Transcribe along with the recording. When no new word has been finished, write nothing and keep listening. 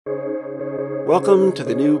Welcome to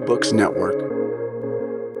the New Books Network.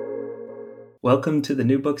 Welcome to the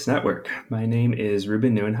New Books Network. My name is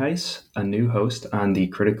Ruben Neuenhuis, a new host on the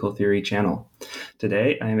Critical Theory channel.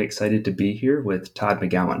 Today, I am excited to be here with Todd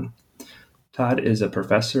McGowan. Todd is a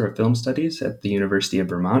professor of film studies at the University of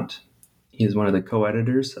Vermont. He is one of the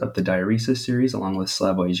co-editors of the Diaresis series along with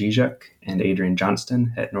Slavoj Žižek and Adrian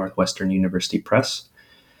Johnston at Northwestern University Press.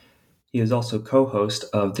 He is also co-host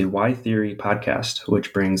of the Why Theory podcast,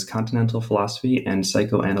 which brings continental philosophy and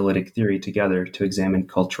psychoanalytic theory together to examine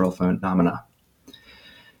cultural phenomena.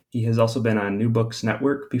 He has also been on New Books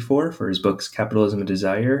Network before for his books Capitalism and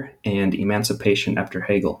Desire and Emancipation After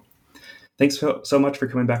Hegel. Thanks so much for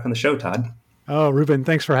coming back on the show, Todd. Oh, Ruben,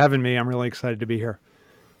 thanks for having me. I'm really excited to be here.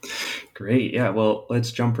 Great. Yeah, well,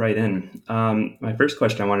 let's jump right in. My first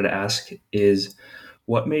question I wanted to ask is,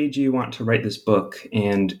 what made you want to write this book,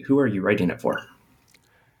 and who are you writing it for?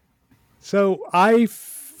 So I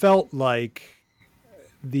felt like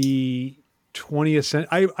the 20th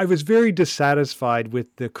century, I was very dissatisfied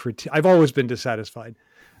with the critique. I've always been dissatisfied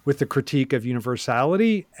with the critique of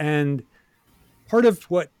universality. And part of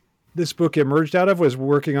what this book emerged out of was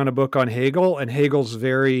working on a book on Hegel, and Hegel's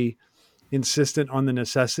very insistent on the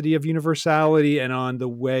necessity of universality and on the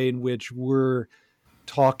way in which we're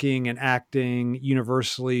talking and acting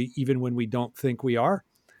universally, even when we don't think we are.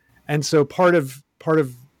 And so part of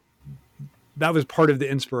that was part of the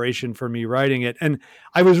inspiration for me writing it. And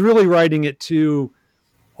I was really writing it to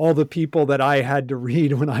all the people that I had to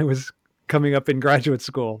read when I was coming up in graduate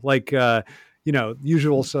school, like,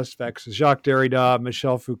 usual suspects, Jacques Derrida,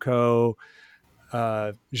 Michel Foucault,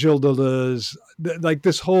 Gilles Deleuze, like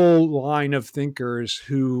this whole line of thinkers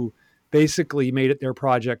who basically made it their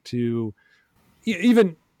project to,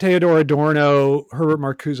 even Theodor Adorno, Herbert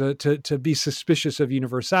Marcuse, to be suspicious of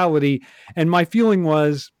universality. And my feeling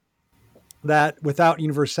was that without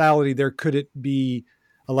universality, there couldn't be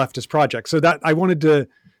a leftist project. So that I wanted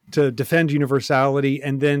to defend universality,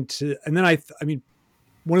 and then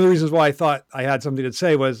one of the reasons why I thought I had something to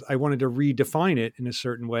say was I wanted to redefine it in a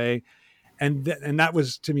certain way, and that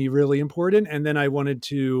was to me really important. And then I wanted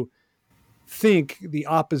to think the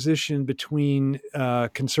opposition between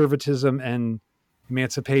conservatism and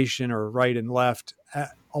emancipation, or right and left,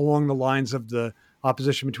 along the lines of the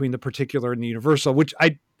opposition between the particular and the universal, which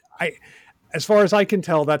I, as far as I can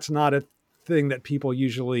tell, that's not a thing that people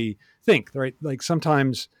usually think, right? Like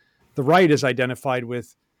sometimes the right is identified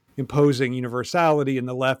with imposing universality and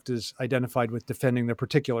the left is identified with defending the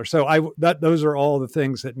particular. So those are all the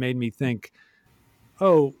things that made me think,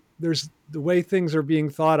 oh, there's the way things are being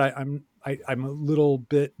thought. I'm a little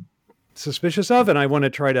bit suspicious of, and I want to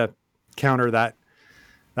try to counter that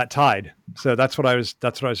tide. So that's what I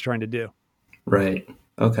was trying to do. Right.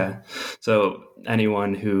 Okay. So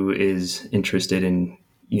anyone who is interested in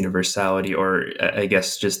universality, or I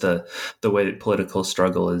guess just the way that political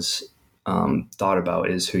struggle is thought about,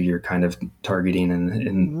 is who you're kind of targeting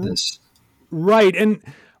in this. Right. And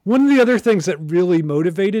one of the other things that really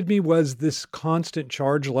motivated me was this constant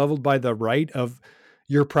charge leveled by the right of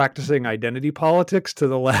you're practicing identity politics to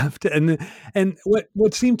the left. And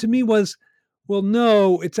what seemed to me was, well,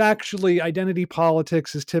 no, it's actually identity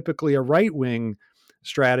politics is typically a right-wing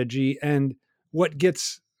strategy. And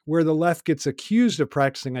where the left gets accused of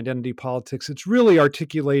practicing identity politics, it's really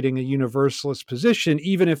articulating a universalist position,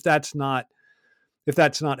 even if that's not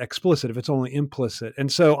explicit, if it's only implicit. And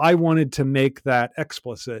so I wanted to make that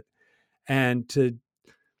explicit and to,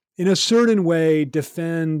 in a certain way,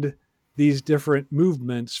 defend these different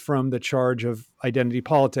movements from the charge of identity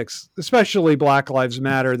politics, especially Black Lives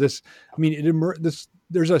Matter. There's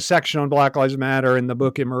a section on Black Lives Matter, and the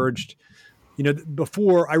book emerged,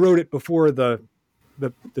 I wrote it before the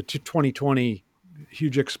 2020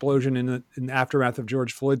 huge explosion in the aftermath of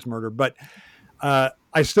George Floyd's murder. But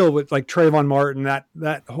I still would, like Trayvon Martin,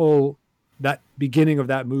 that beginning of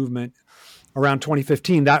that movement around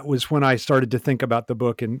 2015, that was when I started to think about the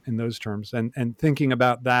book in those terms, and thinking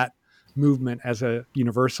about that movement as a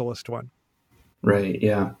universalist one. Right.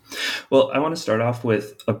 Yeah. Well, I want to start off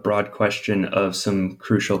with a broad question of some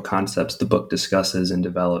crucial concepts the book discusses and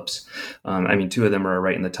develops. Two of them are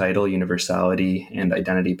right in the title, universality and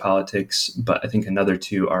identity politics, but I think another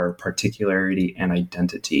two are particularity and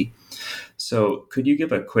identity. So could you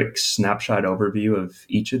give a quick snapshot overview of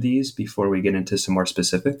each of these before we get into some more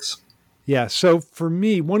specifics? Yeah. So for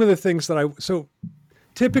me, one of the things that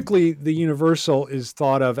typically the universal is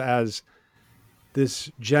thought of as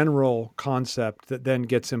this general concept that then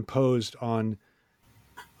gets imposed on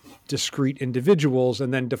discrete individuals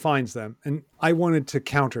and then defines them. And I wanted to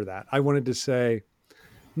counter that. I wanted to say,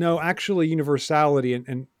 no, actually universality,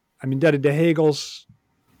 and I'm indebted to Hegel's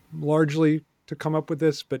largely to come up with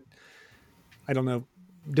this, but I don't know,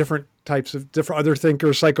 different other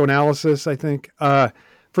thinkers, psychoanalysis, I think.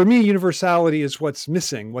 For me, universality is what's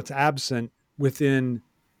missing, what's absent within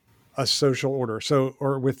a social order. So,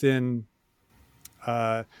 or within,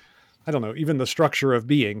 I don't know, even the structure of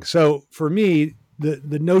being. So for me,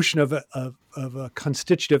 the notion of a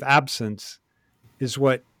constitutive absence is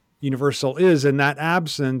what universal is. And that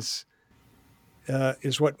absence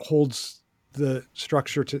is what holds the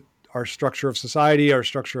structure to our structure of society, our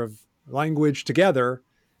structure of language together.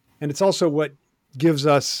 And it's also what gives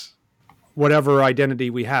us whatever identity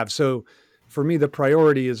we have. So for me, the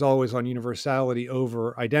priority is always on universality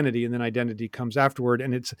over identity, and then identity comes afterward.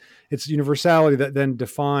 And it's universality that then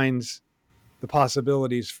defines the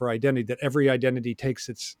possibilities for identity, that every identity takes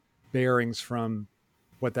its bearings from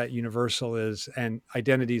what that universal is, and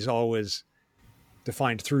identity is always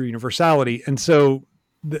defined through universality. And so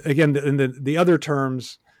again, in the other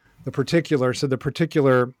terms, the particular, so the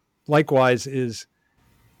particular likewise is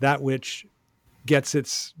that which gets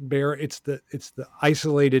it's the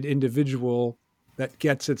isolated individual that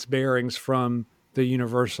gets its bearings from the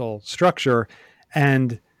universal structure.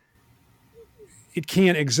 And it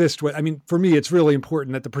can't exist with, I mean, for me, it's really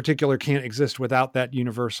important that the particular can't exist without that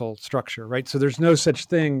universal structure, right? So there's no such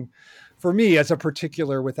thing for me as a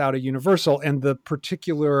particular without a universal. And the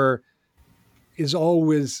particular is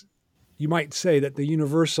always, you might say that the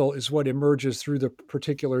universal is what emerges through the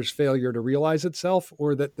particular's failure to realize itself,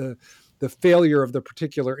 or that the failure of the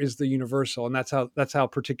particular is the universal. And that's how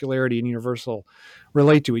particularity and universal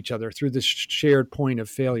relate to each other, through this shared point of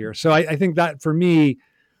failure. So I think that for me,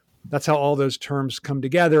 that's how all those terms come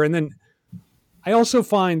together. And then I also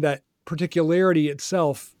find that particularity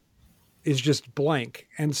itself is just blank.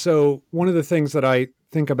 And so one of the things that I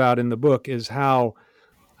think about in the book is how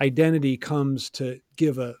identity comes to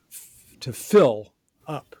to fill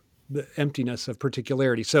up the emptiness of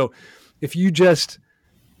particularity. So if you just,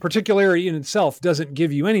 particularity in itself doesn't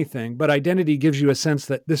give you anything, but identity gives you a sense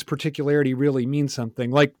that this particularity really means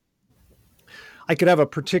something. Like I could have a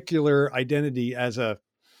particular identity as a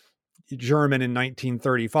German in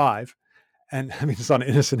 1935. And I mean, it's not an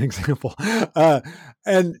innocent example.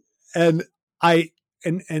 And the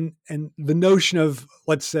notion of,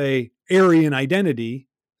 let's say, Aryan identity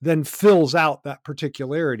then fills out that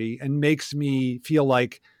particularity and makes me feel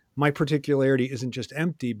like my particularity isn't just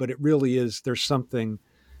empty, but it really is, there's something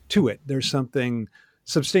to it. There's something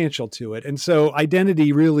substantial to it. And so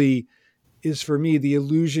identity really is, for me, the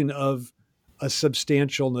illusion of a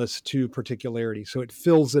substantialness to particularity. So it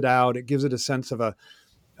fills it out. It gives it a sense of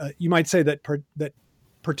you might say that that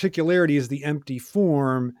particularity is the empty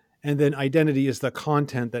form, and then identity is the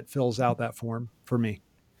content that fills out that form for me.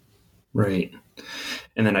 Right.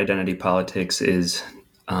 And then identity politics is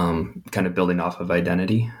kind of building off of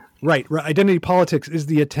identity. Right. Identity politics is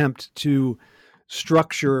the attempt to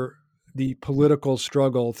structure the political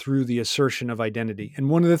struggle through the assertion of identity. And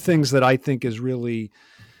one of the things that I think is really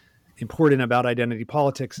important about identity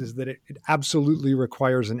politics is that it absolutely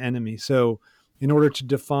requires an enemy. So in order to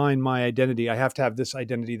define my identity, I have to have this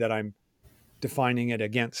identity that I'm defining it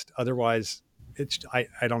against. Otherwise,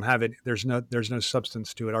 I don't have it. There's no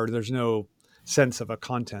substance to it, or there's no sense of a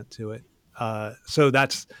content to it. So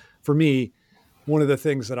that's, for me, one of the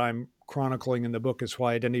things that I'm chronicling in the book is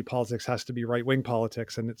why identity politics has to be right-wing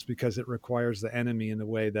politics. And it's because it requires the enemy in the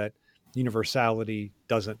way that universality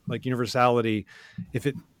doesn't. Like universality, if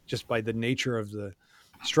it just by the nature of the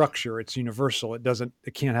structure, it's universal, it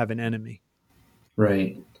can't have an enemy.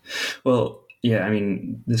 Right. Well, yeah, I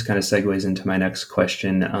mean, this kind of segues into my next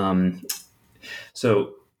question.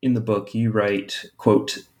 So in the book, you write,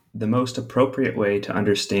 quote, "The most appropriate way to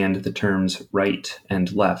understand the terms right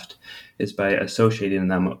and left is by associating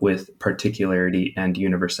them with particularity and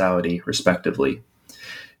universality, respectively.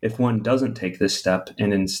 If one doesn't take this step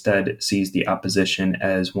and instead sees the opposition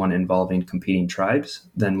as one involving competing tribes,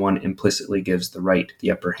 then one implicitly gives the right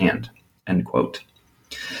the upper hand," end quote.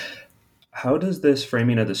 How does this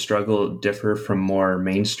framing of the struggle differ from more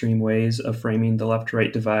mainstream ways of framing the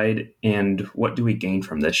left-right divide, and what do we gain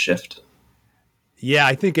from this shift? Yeah,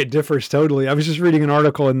 I think it differs totally. I was just reading an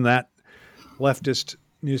article in that leftist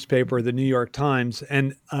newspaper, the New York Times,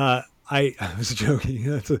 and I was joking.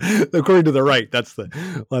 According to the right, that's the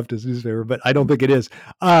leftist newspaper, but I don't think it is.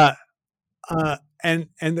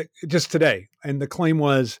 Just today, and the claim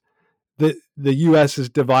was that the U.S. is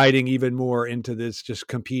dividing even more into this just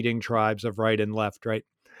competing tribes of right and left, right?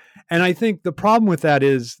 And I think the problem with that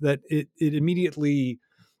is that it immediately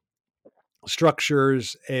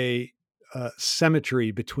structures a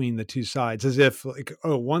symmetry between the two sides, as if like,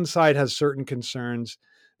 oh, one side has certain concerns,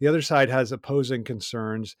 The other side has opposing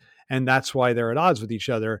concerns, and that's why they're at odds with each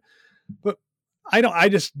other. But I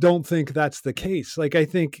just don't think that's the case. Like, I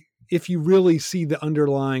think if you really see the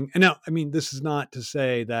underlying, and now, I mean, this is not to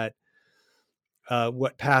say that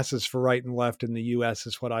what passes for right and left in the U.S.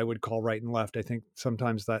 is what I would call right and left. I think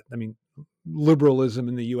sometimes liberalism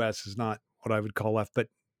in the U.S. is not what I would call left, but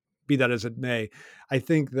be that as it may, I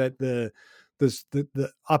think that the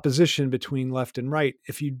opposition between left and right,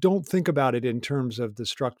 if you don't think about it in terms of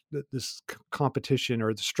this competition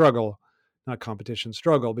or the struggle, not competition,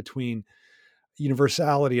 struggle between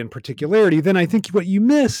universality and particularity, then I think what you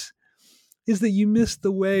miss is that you miss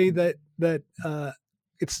the way that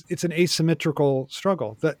it's an asymmetrical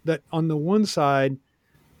struggle. That on the one side,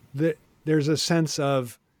 that there's a sense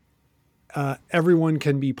of everyone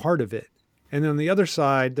can be part of it, and on the other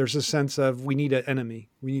side, there's a sense of we need an enemy.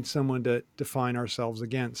 We need someone to define ourselves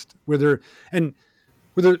against. Whether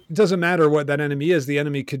it doesn't matter what that enemy is. The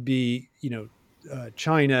enemy could be,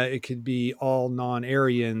 China. It could be all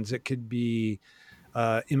non-Aryans. It could be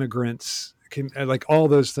immigrants. Like all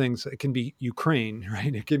those things. It can be Ukraine,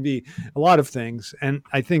 right? It can be a lot of things. And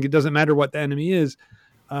I think it doesn't matter what the enemy is,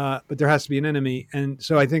 but there has to be an enemy. And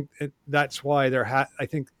so I think that's why I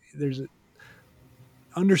think there's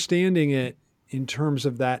understanding it in terms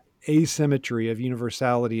of that asymmetry of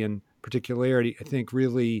universality and particularity, I think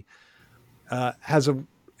really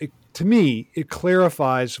to me, it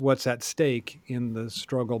clarifies what's at stake in the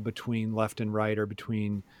struggle between left and right, or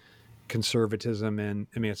between conservatism and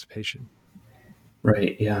emancipation.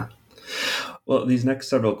 Right. Yeah. Well, these next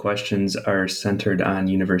several questions are centered on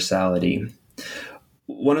universality.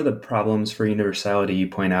 One of the problems for universality, you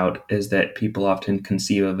point out, is that people often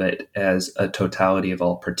conceive of it as a totality of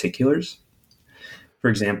all particulars. For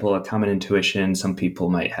example, a common intuition some people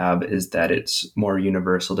might have is that it's more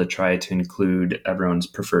universal to try to include everyone's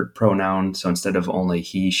preferred pronoun. So instead of only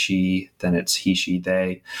he, she, then it's he, she,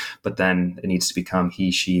 they, but then it needs to become he,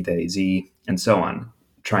 she, they, ze, and so on,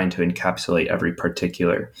 trying to encapsulate every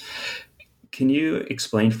particular. Can you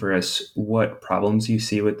explain for us what problems you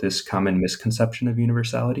see with this common misconception of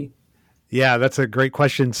universality? Yeah, that's a great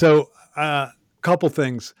question. So a couple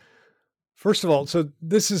things. First of all, so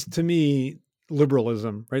this is, to me,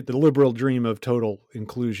 liberalism, right? The liberal dream of total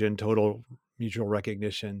inclusion, total mutual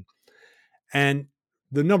recognition. And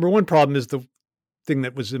the number one problem is the thing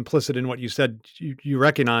that was implicit in what you said. You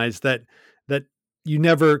recognize that you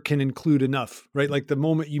never can include enough, right? Like the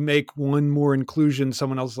moment you make one more inclusion,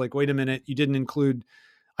 someone else is like, wait a minute, you didn't include,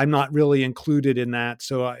 I'm not really included in that.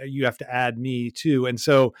 So you have to add me too. And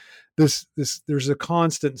so there's a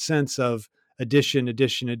constant sense of addition,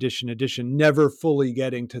 never fully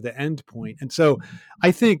getting to the end point. And so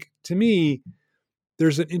I think, to me,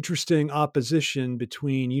 there's an interesting opposition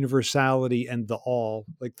between universality and the all.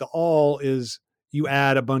 Like the all is, you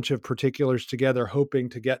add a bunch of particulars together, hoping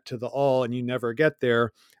to get to the all, and you never get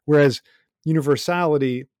there. Whereas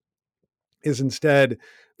universality is instead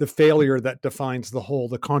the failure that defines the whole,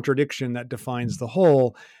 the contradiction that defines the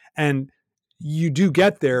whole. And you do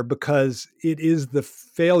get there because it is the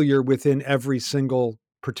failure within every single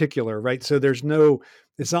particular, right? So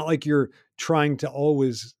it's not like you're trying to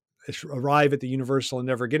always arrive at the universal and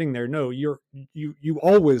never getting there. No, you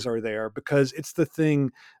always are there because it's the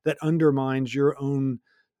thing that undermines your own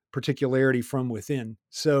particularity from within.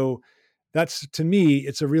 So that's, to me,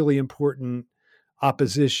 it's a really important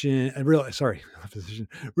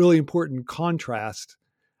really important contrast,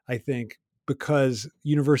 I think, because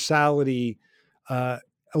universality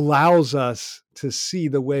allows us to see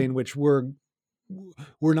the way in which we're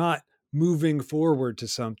not moving forward to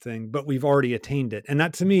something, but we've already attained it. And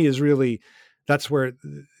that, to me, is really, that's where,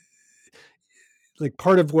 like,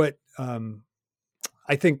 part of what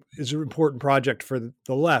I think is an important project for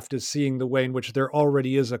the left is seeing the way in which there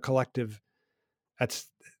already is a collective that's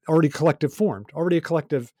already collective formed, already a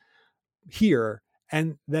collective here,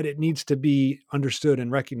 and that it needs to be understood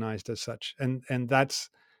and recognized as such. And that's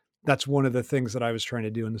one of the things that I was trying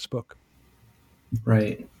to do in this book.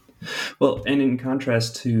 Right. Well, and in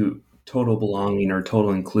contrast to total belonging or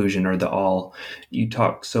total inclusion or the all, you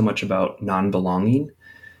talk so much about non-belonging.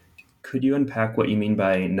 Could you unpack what you mean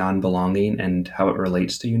by non-belonging and how it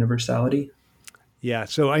relates to universality? Yeah.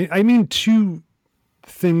 So I mean two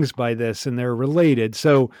things by this, and they're related.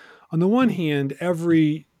 So on the one hand,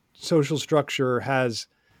 every social structure has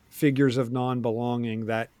figures of non-belonging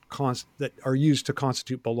that are used to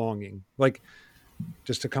constitute belonging. Like,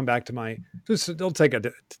 just to come back to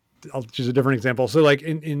I'll choose a different example. So like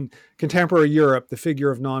in contemporary Europe, the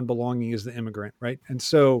figure of non-belonging is the immigrant, right? And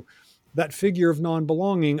so that figure of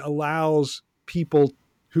non-belonging allows people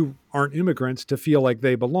who aren't immigrants to feel like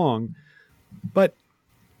they belong. But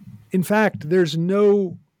in fact, there's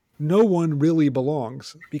no one really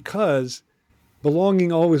belongs, because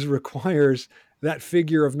belonging always requires that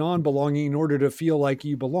figure of non-belonging in order to feel like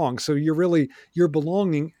you belong. So your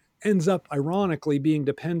belonging ends up ironically being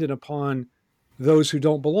dependent upon those who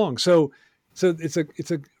don't belong. So it's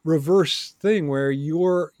a reverse thing where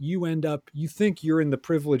you think you're in the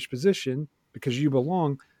privileged position because you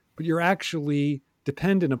belong, but you're actually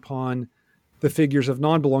dependent upon the figures of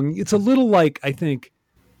non-belonging. It's a little like, I think,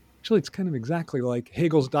 actually, it's kind of exactly like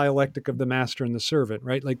Hegel's dialectic of the master and the servant,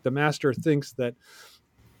 right? Like the master thinks that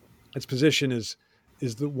its position is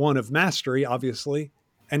the one of mastery, obviously,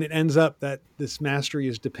 and it ends up that this mastery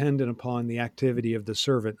is dependent upon the activity of the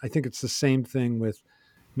servant. I think it's the same thing with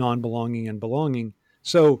non-belonging and belonging.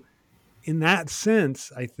 So in that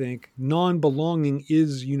sense, I think non-belonging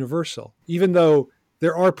is universal, even though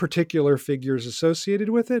there are particular figures associated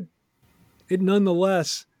with it. It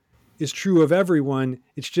nonetheless is true of everyone.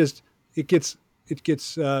 It's just it gets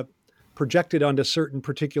projected onto certain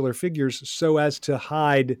particular figures so as to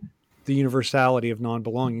hide the universality of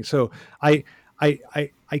non-belonging. So I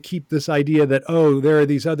keep this idea that, oh, there are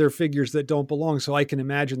these other figures that don't belong, so I can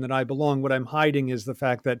imagine that I belong. What I'm hiding is the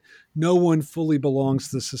fact that no one fully belongs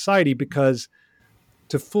to society, because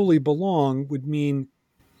to fully belong would mean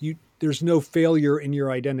there's no failure in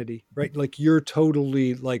your identity, right? Like you're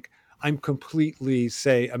totally like, I'm completely,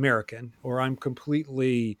 say, American, or I'm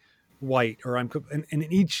completely white, or and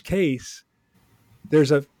in each case, there's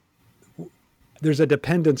a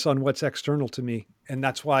dependence on what's external to me. And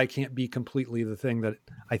that's why I can't be completely the thing that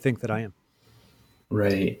I think that I am.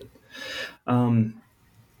 Right. And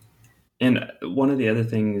one of the other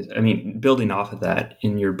things, I mean, building off of that,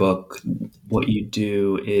 in your book, what you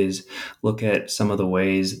do is look at some of the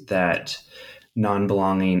ways that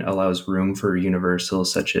non-belonging allows room for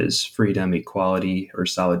universals such as freedom, equality, or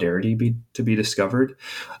solidarity to be discovered.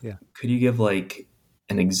 Yeah. Could you give like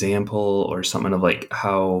an example or something of like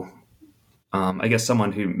how, I guess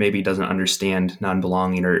someone who maybe doesn't understand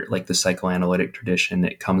non-belonging or like the psychoanalytic tradition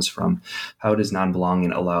it comes from, how does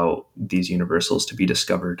non-belonging allow these universals to be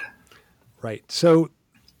discovered? Right. So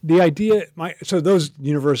the idea, so those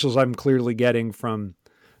universals I'm clearly getting from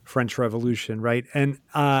French Revolution, right? And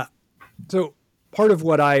so part of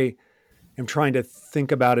what I am trying to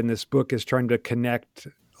think about in this book is trying to connect,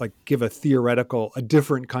 like give a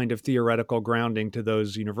different kind of theoretical grounding to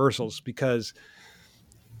those universals, because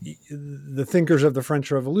the thinkers of the French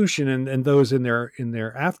Revolution and those in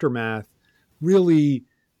their aftermath really,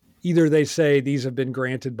 either they say these have been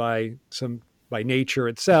granted by nature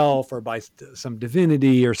itself or by some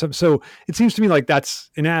divinity or some. So it seems to me like that's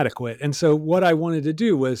inadequate. And so what I wanted to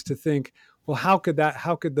do was to think, well, how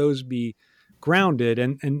could those be grounded?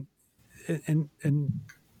 And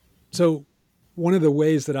so one of the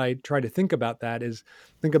ways that I try to think about that is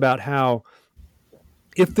think about how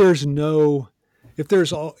if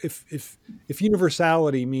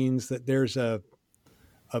universality means that there's a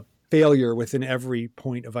failure within every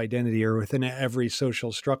point of identity or within every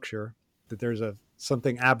social structure, that there's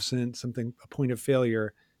something absent, a point of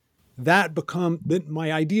failure,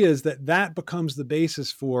 my idea is that becomes the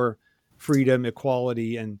basis for freedom,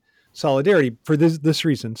 equality, and solidarity for this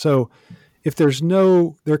reason. So if there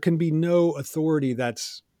can be no authority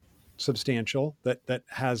that's substantial, that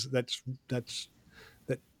has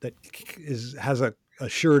a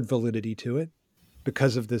assured validity to it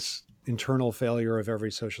because of this internal failure of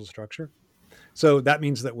every social structure. So that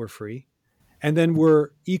means that we're free. And then we're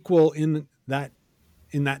equal for that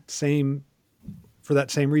same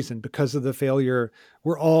reason, because of the failure.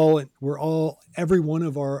 Every one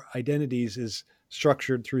of our identities is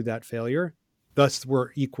structured through that failure. Thus we're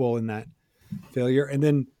equal in that failure. And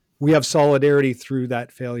then we have solidarity through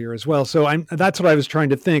that failure as well. So that's what I was trying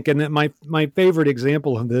to think. And that my favorite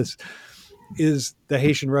example of this is the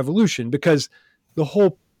Haitian Revolution, because the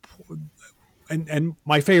whole, and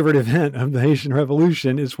my favorite event of the Haitian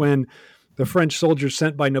Revolution is when the French soldiers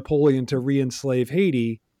sent by Napoleon to re-enslave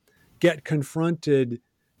Haiti get confronted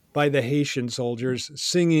by the Haitian soldiers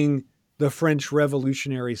singing the French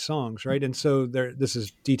revolutionary songs, right? And so this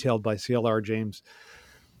is detailed by C.L.R. James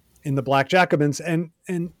in The Black Jacobins. And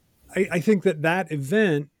I think that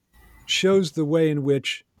event shows the way in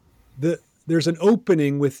which there's an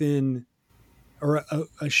opening within, or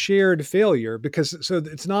a shared failure, because so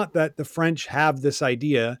it's not that the French have this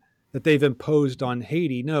idea that they've imposed on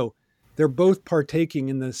Haiti. No, they're both partaking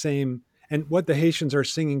in the same, and what the Haitians are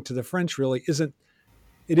singing to the French really it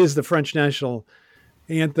is the French national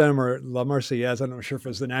anthem, or La Marseillaise. I'm not sure if it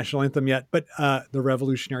was the national anthem yet, but the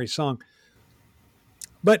revolutionary song.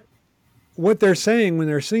 But what they're saying when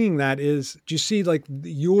they're singing that is, do you see, like,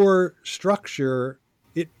 your structure,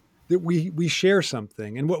 that we share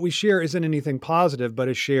something, and what we share isn't anything positive, but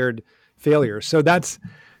a shared failure. So that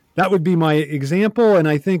would be my example. And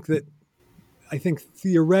I think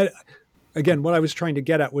again, what I was trying to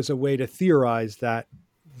get at was a way to theorize that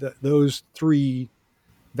those three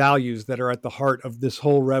values that are at the heart of this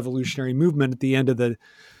whole revolutionary movement at the end of the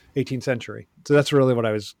 18th century. So that's really what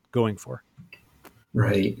I was going for.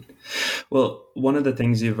 Right. Well, one of the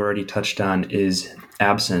things you've already touched on is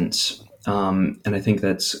absence. And I think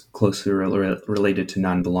that's closely related to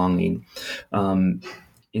non-belonging.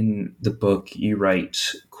 In the book, you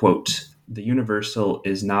write, quote, "The universal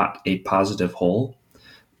is not a positive whole,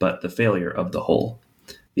 but the failure of the whole.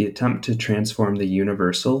 The attempt to transform the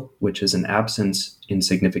universal, which is an absence in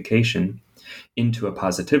signification, into a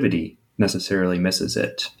positivity necessarily misses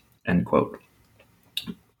it," end quote.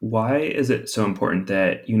 Why is it so important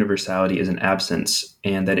that universality is an absence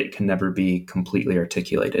and that it can never be completely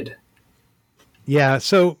articulated? Yeah,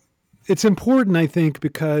 so it's important, I think,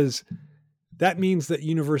 because that means that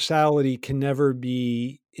universality can never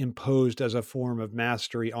be imposed as a form of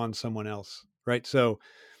mastery on someone else, right? So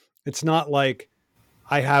it's not like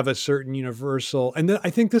I have a certain universal, and I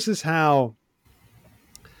think this is how,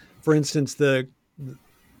 for instance, the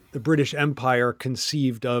British Empire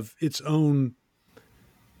conceived of its own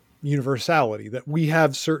universality, that we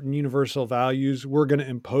have certain universal values. We're going to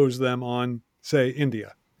impose them on, say,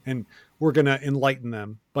 India, and we're going to enlighten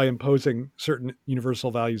them by imposing certain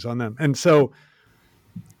universal values on them. And so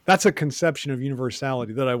that's a conception of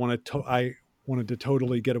universality that I wanted to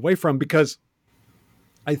totally get away from, because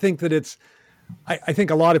I think that I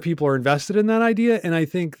think a lot of people are invested in that idea. And I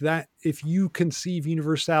think that if you conceive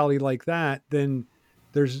universality like that, then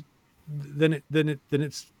it's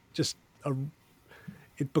just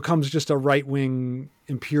it becomes just a right-wing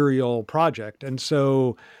imperial project. And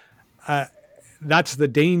so that's the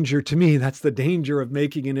danger to me. That's the danger of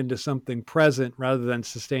making it into something present rather than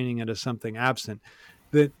sustaining it as something absent.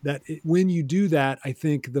 When you do that, I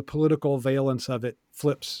think the political valence of it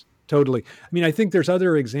flips totally. I mean, I think there's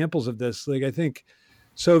other examples of this. Like, I think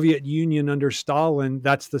Soviet Union under Stalin,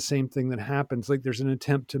 that's the same thing that happens. Like, there's an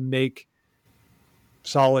attempt to make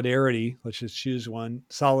solidarity, let's just choose one,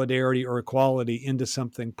 solidarity or equality, into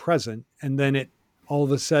something present. And then all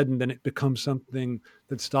of a sudden, then it becomes something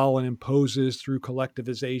that Stalin imposes through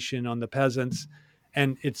collectivization on the peasants.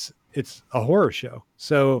 And it's a horror show.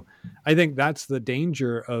 So I think that's the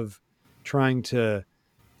danger of trying to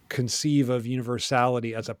conceive of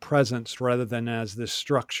universality as a presence rather than as this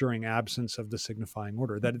structuring absence of the signifying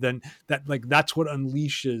order. That's what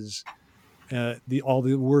unleashes all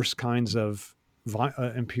the worst kinds of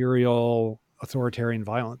imperial authoritarian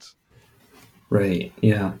violence. Right.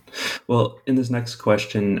 Yeah. Well, in this next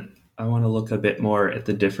question, I want to look a bit more at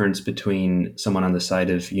the difference between someone on the side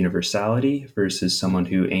of universality versus someone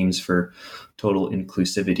who aims for total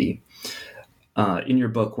inclusivity. In your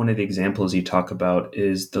book, one of the examples you talk about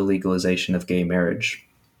is the legalization of gay marriage.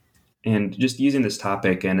 And just using this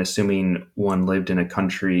topic and assuming one lived in a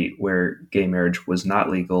country where gay marriage was not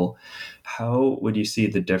legal, how would you see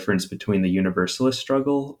the difference between the universalist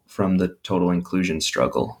struggle from the total inclusion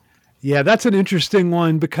struggle? Yeah, that's an interesting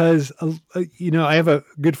one because, I have a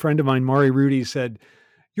good friend of mine, Mari Rudy, said,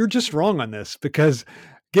 "You're just wrong on this, because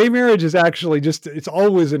gay marriage is actually it's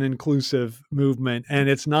always an inclusive movement, and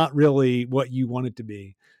it's not really what you want it to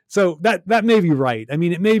be." So that may be right. I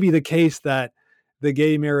mean, it may be the case that the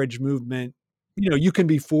gay marriage movement, you can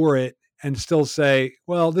be for it and still say,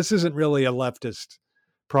 well, this isn't really a leftist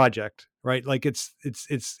project, right? Like it's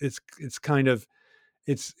kind of,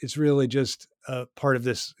 it's really just part of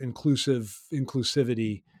this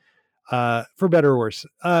inclusivity, for better or worse.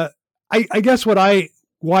 I guess why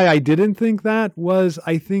I didn't think that was,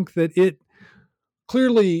 I think that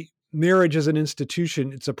clearly marriage as an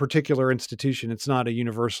institution, it's a particular institution. It's not a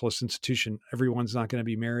universalist institution. Everyone's not going to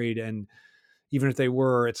be married. And even if they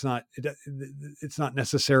were, it's not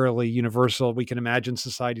necessarily universal. We can imagine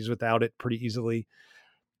societies without it pretty easily.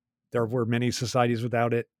 There were many societies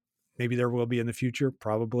without it. Maybe there will be in the future,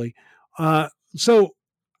 probably. So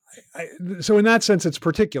in that sense, it's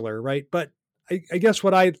particular, right? But I guess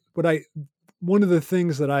one of the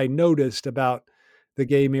things that I noticed about the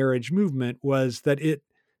gay marriage movement was that it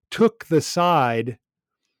took the side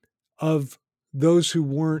of those who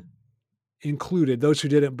weren't included, those who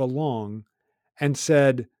didn't belong, and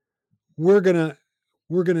said, we're gonna,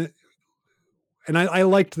 and I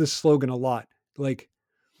liked this slogan a lot. Like,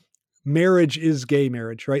 marriage is gay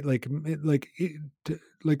marriage, right?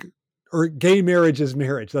 Or gay marriage is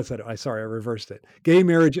marriage. That's it. I reversed it. Gay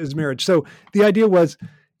marriage is marriage. So the idea was,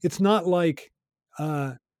 it's not like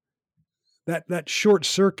that short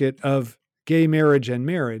circuit of gay marriage and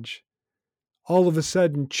marriage, all of a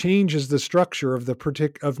sudden changes the structure of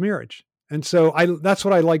of marriage. And so that's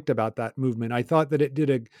what I liked about that movement. I thought that it did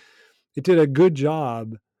a good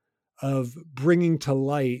job of bringing to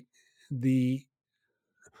light the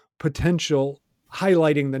potential,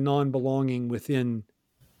 highlighting the non-belonging within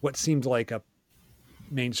what seems like a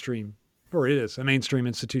mainstream, or it is a mainstream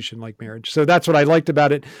institution like marriage. So that's what I liked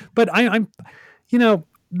about it. But I'm,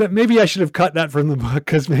 but maybe I should have cut that from the book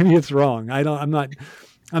because maybe it's wrong. I'm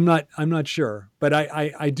not sure. But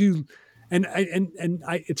I do,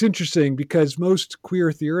 it's interesting because most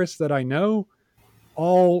queer theorists that I know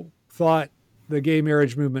all thought the gay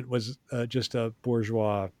marriage movement was just a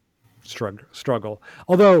bourgeois struggle.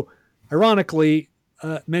 Although, ironically,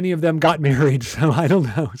 many of them got married, so I don't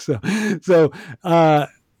know.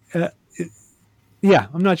 Yeah,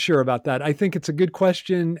 I'm not sure about that. I think it's a good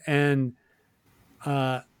question, and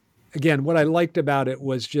again, what I liked about it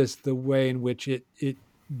was just the way in which it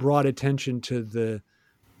brought attention to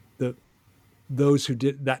those who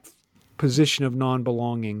did that position of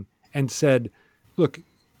non-belonging and said, look,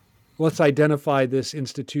 let's identify this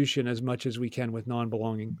institution as much as we can with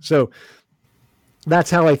non-belonging. So that's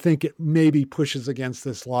how I think it maybe pushes against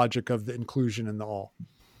this logic of the inclusion and the all.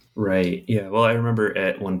 Right. Yeah. Well, I remember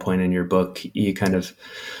at one point in your book, you kind of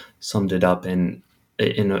summed it up in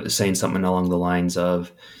saying something along the lines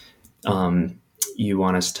of, you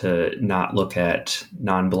want us to not look at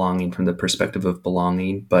non-belonging from the perspective of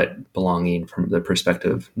belonging, but belonging from the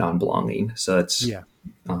perspective of non-belonging. So that's,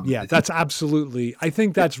 that's absolutely, I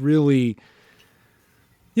think that's really,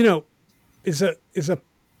 is a,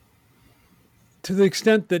 to the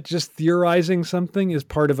extent that just theorizing something is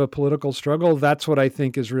part of a political struggle, that's what I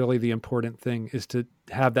think is really the important thing, is to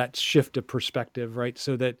have that shift of perspective, right?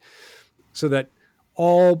 So that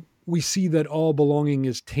we see that all belonging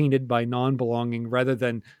is tainted by non-belonging rather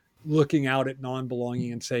than looking out at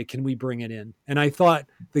non-belonging and say, can we bring it in? And I thought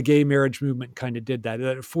the gay marriage movement kind of did that.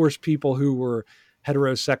 It forced people who were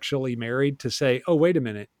heterosexually married to say, oh, wait a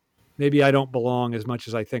minute, maybe I don't belong as much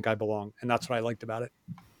as I think I belong. And that's what I liked about it.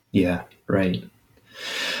 Yeah, right.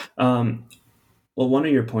 Well, one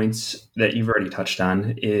of your points that you've already touched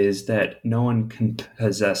on is that no one can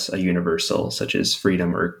possess a universal such as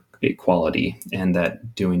freedom or equality, and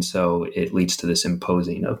that doing so, it leads to this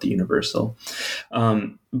imposing of the universal.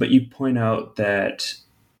 But you point out that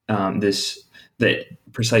that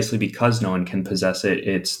precisely because no one can possess it,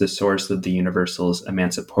 it's the source of the universal's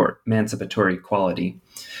emancipatory quality.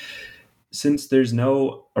 Since there's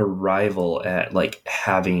no arrival at like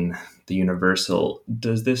having the universal,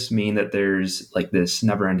 does this mean that there's like this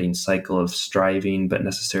never-ending cycle of striving but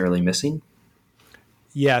necessarily missing?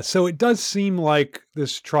 Yeah, so it does seem like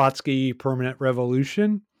this Trotsky permanent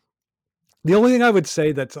revolution. The only thing I would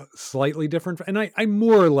say that's slightly different, and I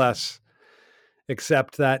more or less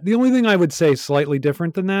accept that. The only thing I would say slightly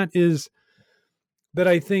different than that is that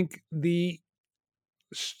I think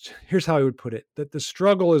here's how I would put it, that the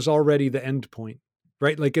struggle is already the end point,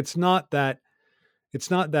 right? Like it's not that,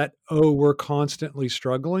 oh, we're constantly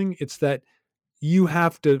struggling. It's that you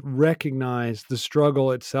have to recognize the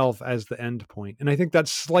struggle itself as the end point. And I think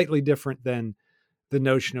that's slightly different than the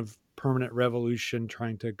notion of permanent revolution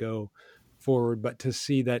trying to go forward, but to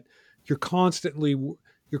see that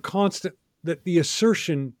that the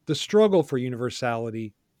assertion, the struggle for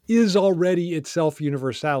universality is already itself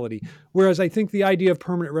universality. Whereas I think the idea of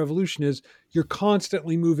permanent revolution is you're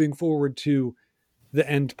constantly moving forward to the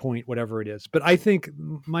end point, whatever it is. But I think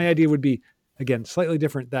my idea would be, again, slightly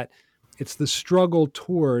different, that it's the struggle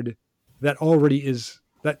toward that already is,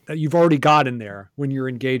 that you've already got in there when you're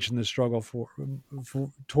engaged in the struggle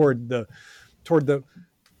toward the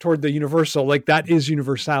universal. Like that is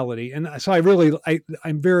universality. And so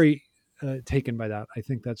I'm very taken by that. I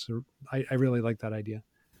think I really like that idea.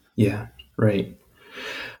 Yeah, right.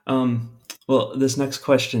 Well, this next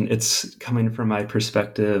question, it's coming from my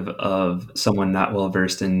perspective of someone not well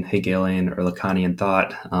versed in Hegelian or Lacanian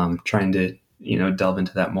thought, trying to delve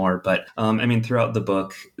into that more. But throughout the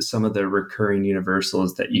book, some of the recurring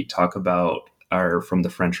universals that you talk about are from the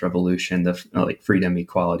French Revolution, like freedom,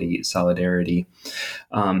 equality, solidarity.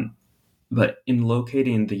 But in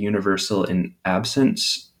locating the universal in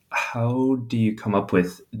absence, how do you come up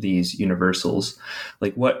with these universals?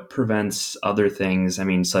 Like what prevents other things,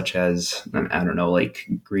 such as, I don't know, like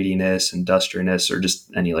greediness, industriousness, or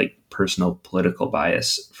just any like personal political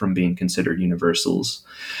bias from being considered universals?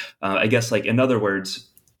 I guess, like, in other words,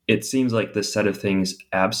 it seems like the set of things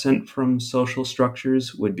absent from social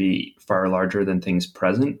structures would be far larger than things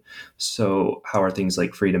present. So how are things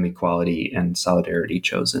like freedom, equality, and solidarity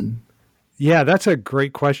chosen? Yeah, that's a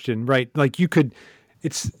great question, right? Like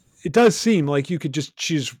it does seem like you could just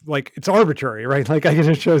choose, like it's arbitrary, right? Like I could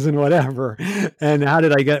have chosen whatever. And how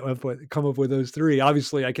did I come up with those three?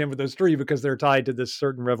 Obviously I came up with those three because they're tied to this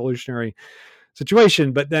certain revolutionary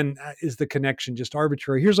situation, but then is the connection just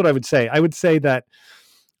arbitrary? Here's what I would say. I would say that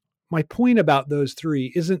my point about those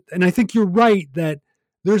three isn't, and I think you're right that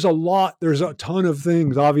there's a ton of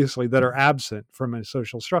things obviously that are absent from a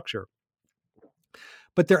social structure,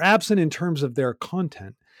 but they're absent in terms of their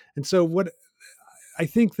content. And so what I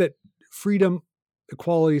think that freedom,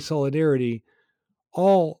 equality, solidarity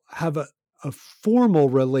all have a formal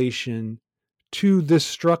relation to this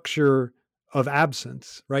structure of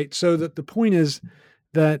absence, right? So that the point is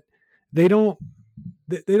that they don't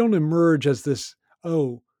emerge as this,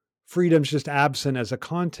 oh, freedom's just absent as a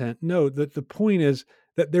content. No, that the point is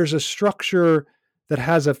that there's a structure that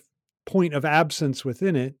has a point of absence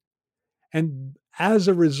within it. And as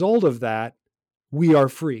a result of that, we are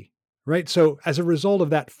free, right? So as a result of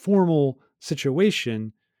that formal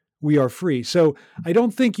situation, we are free. So I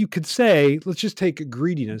don't think you could say, let's just take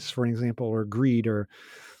greediness for an example, or greed, or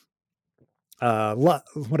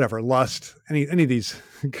whatever, lust, any of these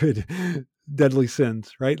good deadly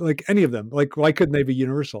sins, right? Like any of them, like why couldn't they be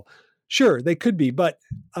universal? Sure, they could be, but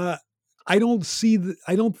I don't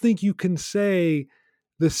think you can say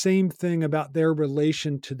the same thing about their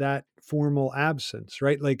relation to that formal absence,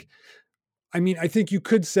 right? Like, I mean, I think you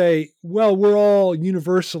could say, well, we're all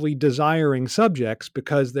universally desiring subjects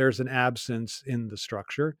because there's an absence in the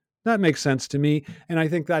structure. That makes sense to me. And I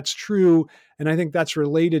think that's true. And I think that's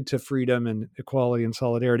related to freedom and equality and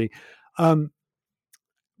solidarity.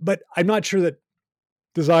 But I'm not sure that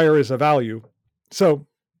desire is a value. So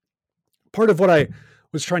part of what I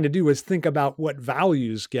was trying to do was think about what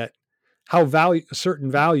values how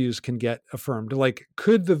certain values can get affirmed. Like,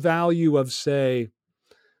 could the value of, say,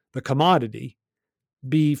 the commodity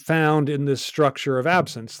be found in this structure of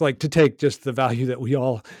absence? Like, to take just the value that we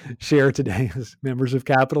all share today as members of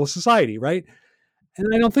capitalist society, right?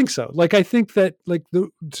 And I don't think so. Like, I think that like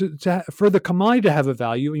for the commodity to have a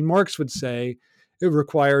value, I mean, Marx would say it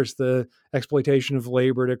requires the exploitation of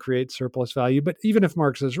labor to create surplus value. But even if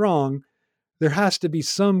Marx is wrong, there has to be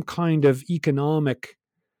some kind of economic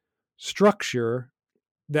structure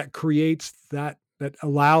that creates that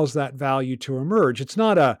allows that value to emerge. It's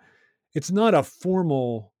not a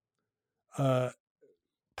formal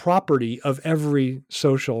property of every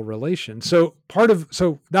social relation. So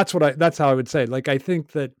that's how I would say. Like, I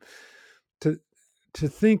think that to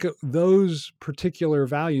think of those particular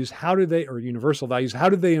values, or universal values, how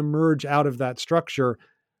do they emerge out of that structure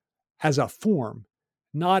as a form,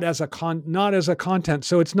 not as a content?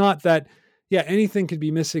 So it's not that, yeah, anything could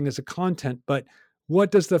be missing as a content, but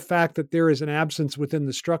what does the fact that there is an absence within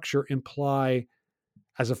the structure imply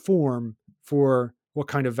as a form for what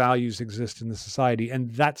kind of values exist in the society? And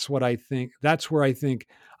that's where I think,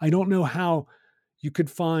 I don't know how you could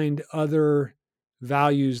find other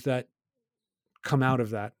values that come out of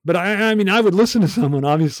that. But I mean, I would listen to someone,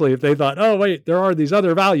 obviously, if they thought, oh, wait, there are these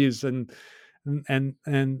other values and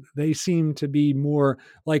they seem to be more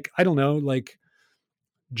like, I don't know, like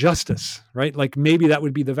justice, right? Like maybe that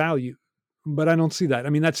would be the value, but I don't see that. I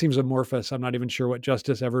mean, that seems amorphous. I'm not even sure what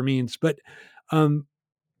justice ever means, but I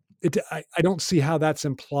don't see how that's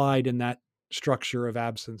implied in that structure of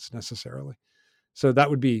absence necessarily. So that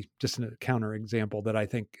would be just a counter example that I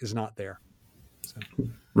think is not there. So.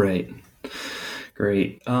 Right.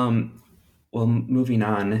 Great. Well, moving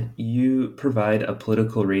on, you provide a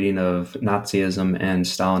political reading of Nazism and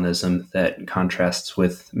Stalinism that contrasts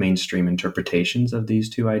with mainstream interpretations of these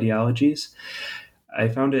two ideologies. I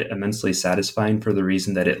found it immensely satisfying for the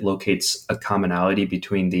reason that it locates a commonality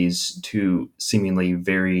between these two seemingly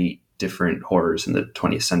very different horrors in the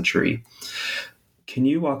 20th century. Can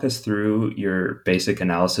you walk us through your basic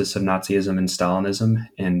analysis of Nazism and Stalinism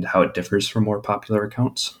and how it differs from more popular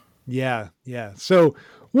accounts? Yeah. So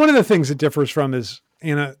one of the things it differs from is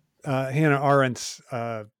Hannah Arendt's,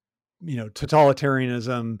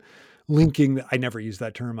 totalitarianism, linking. I never use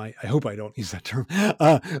that term. I hope I don't use that term.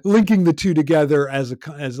 Linking the two together as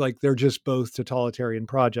like they're just both totalitarian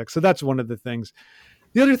projects. So that's one of the things.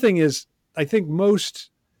 The other thing is, I think most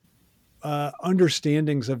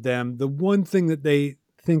understandings of them, the one thing that they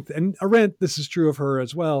think, and Arendt, this is true of her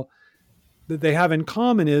as well, that they have in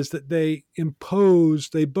common is that they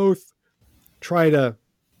both try to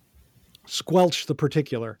squelch the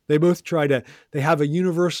particular. They have a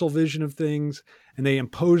universal vision of things, and they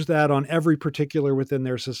impose that on every particular within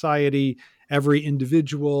their society, every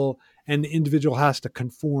individual, and the individual has to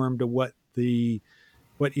conform to what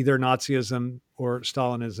either Nazism or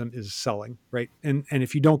Stalinism is selling, right? And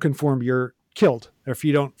if you don't conform, you're killed. Or if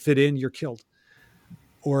you don't fit in, you're killed.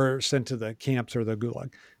 or sent to the camps or the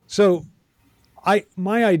gulag. So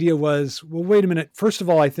my idea was, well, wait a minute. First of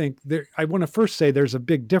all, I want to first say there's a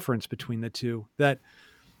big difference between the two, that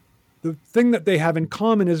the thing that they have in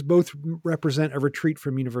common is both represent a retreat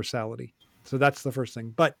from universality. So that's the first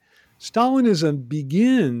thing. But Stalinism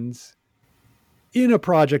begins in a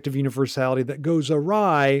project of universality that goes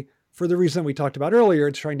awry for the reason we talked about earlier.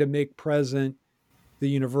 It's trying to make present the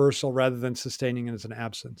universal rather than sustaining it as an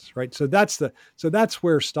absence, right? So that's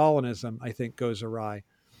where Stalinism, I think, goes awry.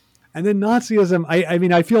 And then Nazism,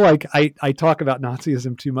 I feel like I talk about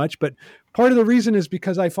Nazism too much, but part of the reason is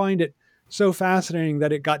because I find it so fascinating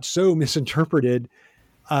that it got so misinterpreted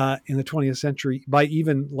in the 20th century by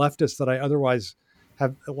even leftists that I otherwise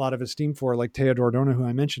have a lot of esteem for, like Theodor Adorno, who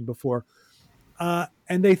I mentioned before. And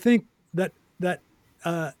they think that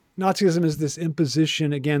Nazism is this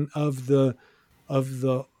imposition, again, of the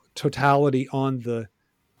totality on the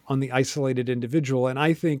isolated individual. And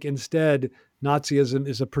I think instead, Nazism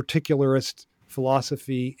is a particularist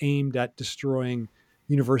philosophy aimed at destroying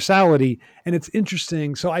universality. And it's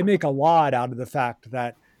interesting. So I make a lot out of the fact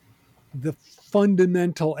that the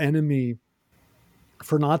fundamental enemy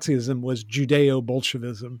for Nazism was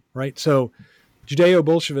Judeo-Bolshevism, right? So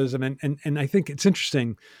Judeo-Bolshevism, and I think it's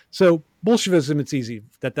interesting. So Bolshevism, it's easy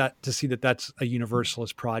to see that that's a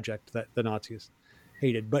universalist project that the Nazis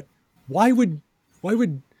hated. But why would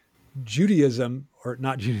Judaism, or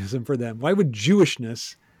not Judaism for them, why would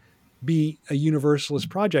Jewishness be a universalist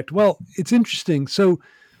project? Well, it's interesting. So,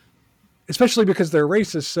 especially because they're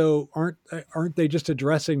racist, so aren't they just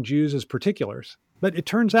addressing Jews as particulars? But it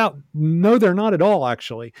turns out, no, they're not at all,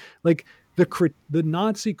 actually. Like the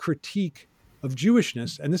Nazi critique of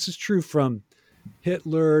Jewishness, and this is true from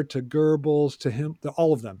Hitler to Goebbels to him, to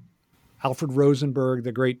all of them, Alfred Rosenberg,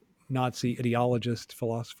 the great Nazi ideologist,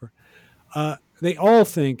 philosopher, they all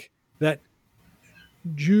think that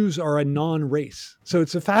Jews are a non-race. So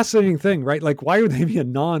it's a fascinating thing, right? Like, why would they be a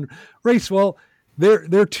non-race? Well,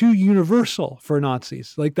 they're too universal for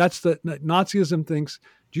Nazis. Like Nazism thinks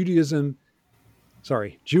Jewishness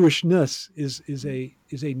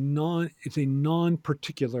is a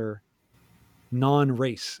non-particular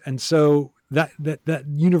non-race. And so that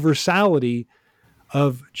universality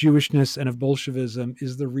of Jewishness and of Bolshevism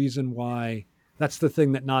is the reason why, that's the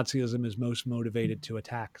thing that Nazism is most motivated to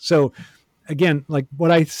attack. So again, like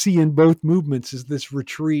what I see in both movements is this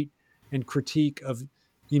retreat and critique of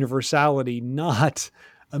universality, not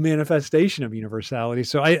a manifestation of universality.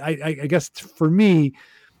 So I guess for me,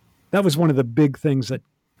 that was one of the big things that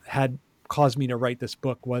had caused me to write this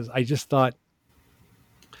book. Was I just thought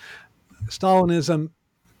Stalinism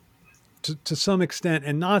to some extent,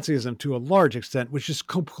 and Nazism to a large extent, was just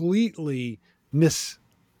completely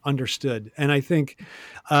misunderstood. And I think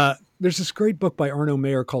there's this great book by Arno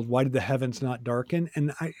Mayer called Why Did the Heavens Not Darken?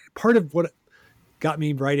 And part of what got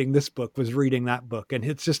me writing this book was reading that book. And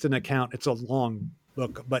it's just an account. It's a long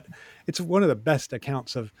book, but it's one of the best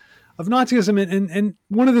accounts of Nazism. And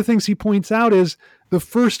one of the things he points out is the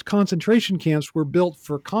first concentration camps were built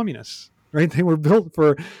for communists, right? They were built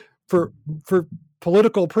for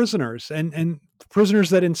political prisoners and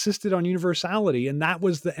prisoners that insisted on universality. And that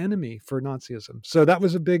was the enemy for Nazism. So that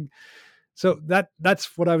was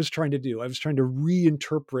that's what I was trying to do. I was trying to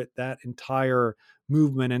reinterpret that entire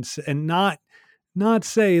movement and not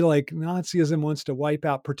say like Nazism wants to wipe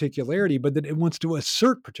out particularity, but that it wants to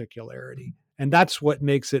assert particularity. And that's what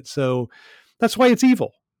makes it so, that's why it's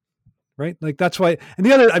evil, right? Like that's why, and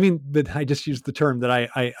the other, but I just used the term that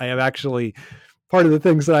I have actually, part of the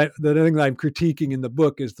things that I'm critiquing in the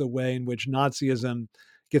book is the way in which Nazism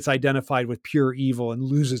gets identified with pure evil and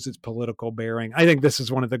loses its political bearing. I think this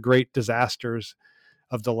is one of the great disasters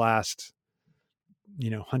of the last,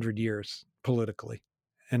 100 years politically.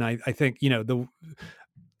 And I think,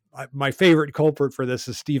 my favorite culprit for this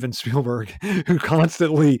is Steven Spielberg, who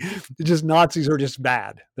constantly Nazis are just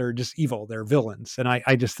bad. They're just evil. They're villains. And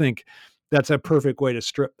I just think that's a perfect way to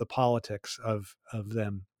strip the politics of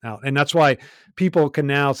them out. And that's why people can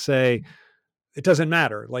now say it doesn't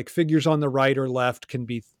matter. Like figures on the right or left can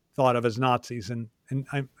be thought of as Nazis. And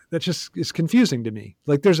that just is confusing to me.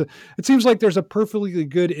 Like it seems like there's a perfectly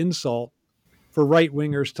good insult for right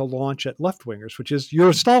wingers to launch at left wingers, which is you're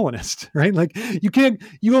a Stalinist, right? Like you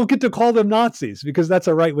won't get to call them Nazis because that's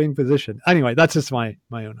a right wing position. Anyway, that's just my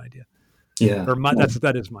own idea. Yeah.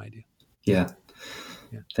 That is my idea. Yeah.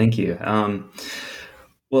 Thank you.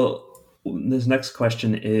 Well, this next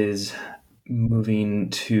question is moving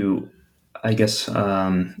to, I guess,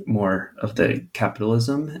 more of the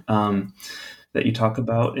capitalism that you talk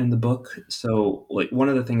about in the book. So like one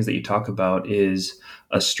of the things that you talk about is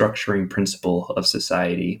a structuring principle of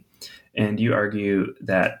society. And you argue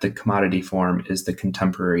that the commodity form is the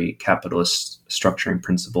contemporary capitalist structuring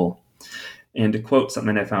principle. And to quote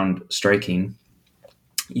something I found striking,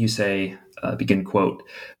 you say, begin quote,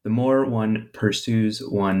 "The more one pursues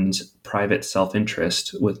one's private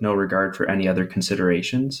self-interest with no regard for any other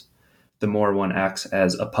considerations, the more one acts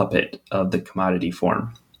as a puppet of the commodity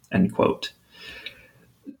form," end quote.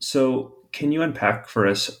 So can you unpack for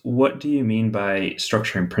us, what do you mean by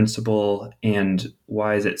structuring principle, and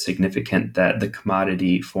why is it significant that the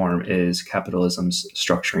commodity form is capitalism's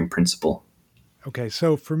structuring principle? Okay,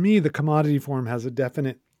 so for me, the commodity form has a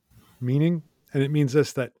definite meaning, and it means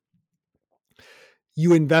this: that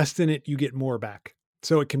you invest in it, you get more back.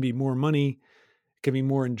 So it can be more money, it can be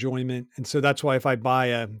more enjoyment. And so that's why if I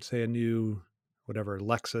buy say a new, whatever,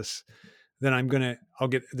 Lexus, then I'll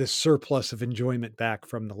get this surplus of enjoyment back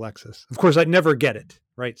from the Lexus. Of course, I'd never get it,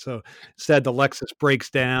 right? So instead the Lexus breaks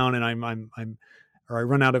down and or I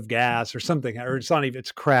run out of gas or something, or it's not even,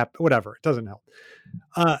 it's crap, whatever. It doesn't help.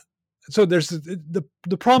 So there's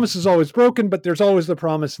the promise is always broken, but there's always the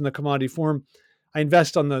promise in the commodity form. I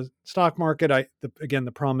invest on the stock market. Again,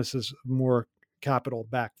 the promise is more capital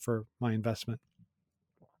back for my investment.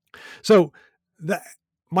 So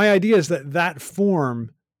my idea is that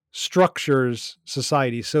form structures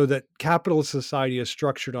society so that capitalist society is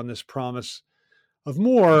structured on this promise of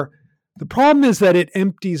more. The problem is that it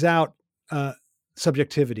empties out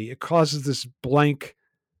subjectivity. It causes this blank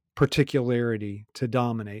particularity to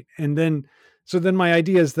dominate. And then my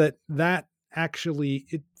idea is that actually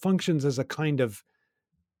it functions as a kind of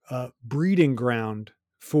breeding ground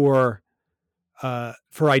for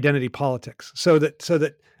identity politics. So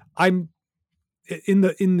that I'm in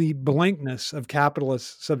the blankness of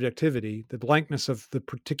capitalist subjectivity, the blankness of the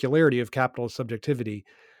particularity of capitalist subjectivity,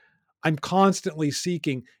 I'm constantly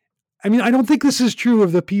seeking. I mean, I don't think this is true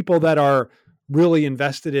of the people that are really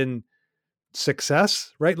invested in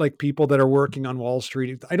success, right? Like people that are working on Wall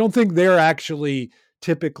Street. I don't think they're actually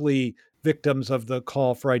typically victims of the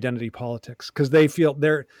call for identity politics, because they feel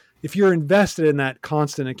if you're invested in that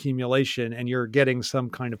constant accumulation and you're getting some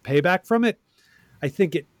kind of payback from it, I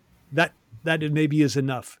think that it maybe is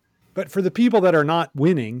enough. But for the people that are not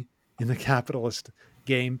winning in the capitalist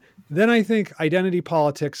game, then I think identity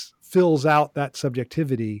politics fills out that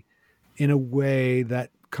subjectivity in a way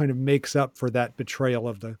that kind of makes up for that betrayal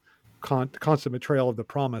of the constant betrayal of the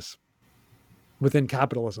promise within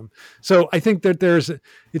capitalism. So I think that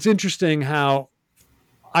it's interesting how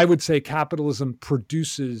I would say capitalism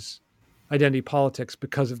produces identity politics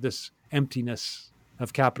because of this emptiness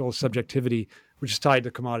of capitalist subjectivity, which is tied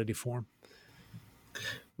to commodity form.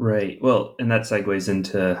 Right. Well, and that segues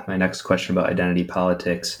into my next question about identity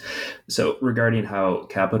politics. So regarding how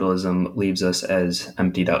capitalism leaves us as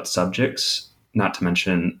emptied out subjects, not to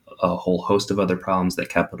mention a whole host of other problems that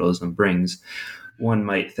capitalism brings, one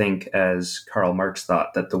might think, as Karl Marx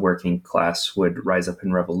thought, that the working class would rise up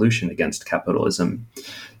in revolution against capitalism.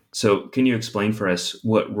 So can you explain for us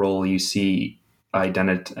what role you see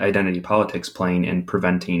identity politics playing in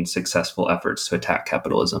preventing successful efforts to attack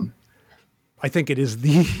capitalism? I think it is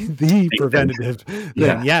the preventative thing.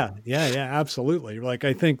 Yeah, absolutely. Like,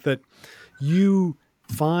 I think that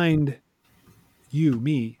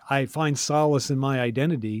I find solace in my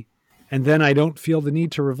identity, and then I don't feel the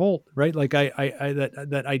need to revolt, right? Like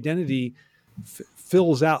that identity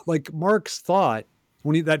fills out, like Marx thought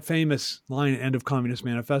when that famous line at End of Communist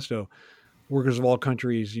Manifesto, "Workers of all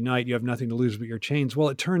countries unite, you have nothing to lose but your chains." Well,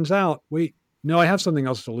 it turns out, wait, no, I have something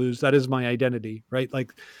else to lose. That is my identity, right?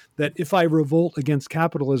 Like that if I revolt against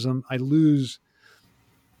capitalism, I lose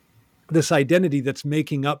this identity that's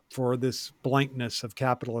making up for this blankness of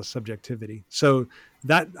capitalist subjectivity. So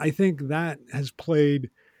that, I think that has played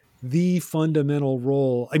the fundamental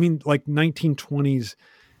role. I mean, like 1920s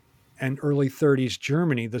and early 30s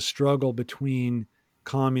Germany, the struggle between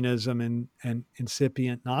communism and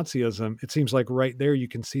incipient Nazism, it seems like right there you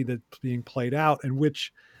can see that being played out, and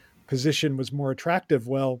which position was more attractive.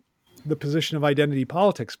 Well, the position of identity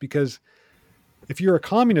politics, because if you're a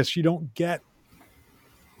communist, you don't get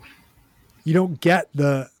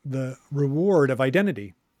the reward of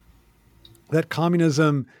identity. That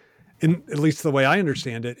communism, in at least the way I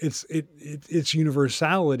understand it, its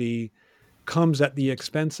universality comes at the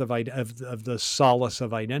expense of the solace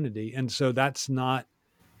of identity, and so that's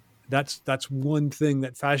one thing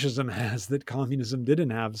that fascism has that communism didn't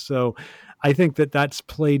have. So I think that that's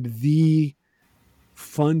played the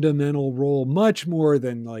fundamental role, much more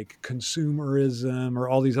than like consumerism or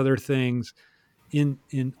all these other things, in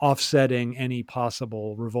offsetting any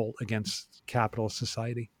possible revolt against capitalist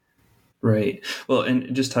society. Right. Well,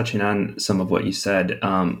 and just touching on some of what you said,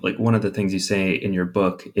 like one of the things you say in your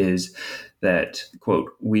book is that,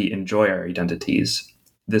 quote, we enjoy our identities.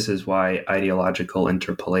 This is why ideological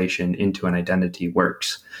interpolation into an identity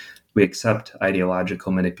works. We accept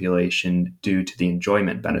ideological manipulation due to the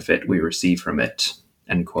enjoyment benefit we receive from it,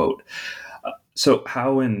 end quote. So,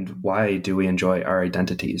 how and why do we enjoy our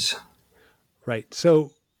identities? Right.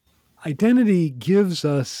 So identity gives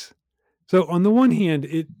us, so on the one hand,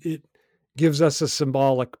 it gives us a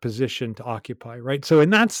symbolic position to occupy, right? So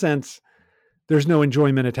in that sense, there's no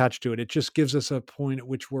enjoyment attached to it. It just gives us a point at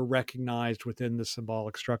which we're recognized within the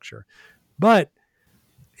symbolic structure. But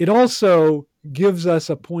it also gives us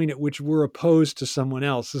a point at which we're opposed to someone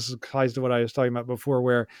else. This ties to what I was talking about before,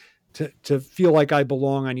 where to feel like I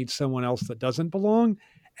belong, I need someone else that doesn't belong.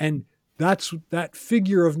 And that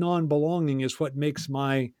figure of non-belonging is what makes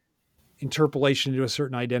my interpolation into a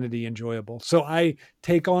certain identity enjoyable. So I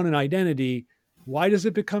take on an identity. Why does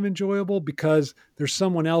it become enjoyable? Because there's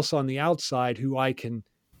someone else on the outside who I can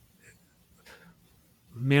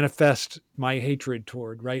manifest my hatred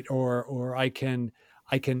toward, right? Or I can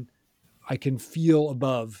feel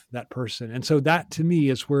above that person. And so that to me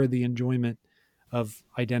is where the enjoyment of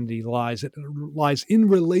identity lies. It lies in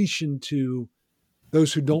relation to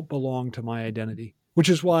those who don't belong to my identity, which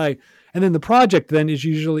is why, and then the project then is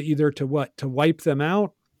usually either to what? To wipe them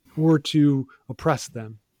out or to oppress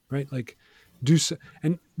them, right? Like do so.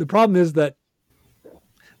 And the problem is that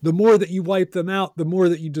the more that you wipe them out, the more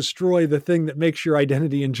that you destroy the thing that makes your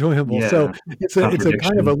identity enjoyable. So Yeah, it's a kind of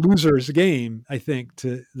a contradiction. loser's game, I think,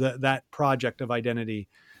 to that project of identity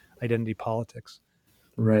politics.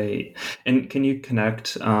 Right. And can you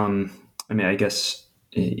connect? I mean, I guess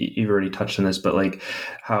you've already touched on this, but like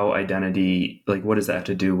how identity, like what does that have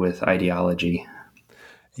to do with ideology?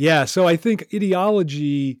 Yeah. So I think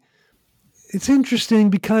ideology, it's interesting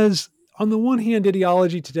because on the one hand,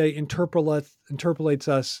 ideology today interpolates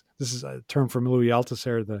us. This is a term from Louis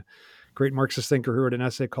Althusser, the great Marxist thinker who wrote an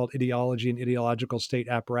essay called Ideology and Ideological State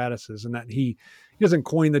Apparatuses. And that he doesn't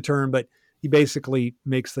coin the term, but he basically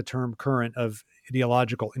makes the term current of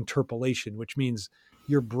ideological interpolation, which means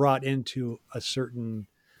you're brought into a certain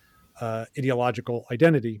ideological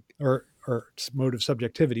identity or mode of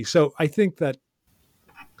subjectivity. So I think that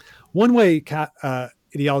one way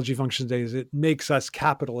ideology functions today is it makes us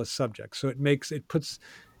capitalist subjects. So it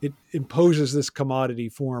imposes this commodity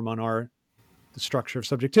form on the structure of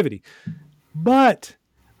subjectivity. But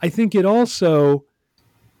I think there's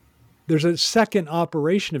a second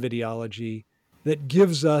operation of ideology that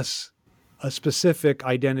gives us a specific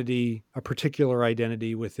identity, a particular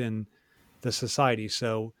identity within the society.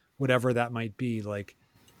 So whatever that might be, like,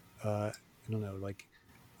 I don't know, like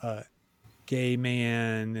gay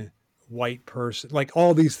man, white person, like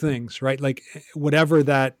all these things, right? Like whatever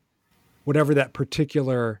that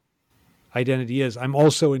particular identity is, I'm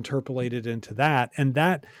also interpolated into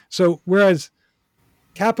that. So whereas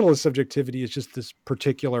capitalist subjectivity is just this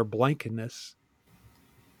particular blankness,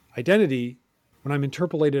 identity, when I'm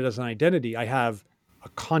interpolated as an identity, I have a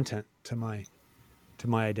content to my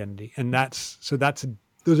identity. And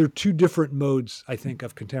those are two different modes, I think,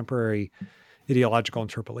 of contemporary ideological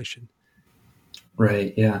interpolation.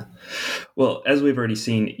 Right. Yeah. Well, as we've already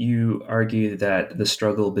seen, you argue that the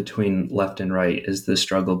struggle between left and right is the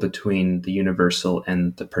struggle between the universal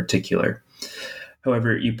and the particular.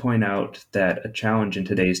 However, you point out that a challenge in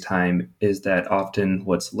today's time is that often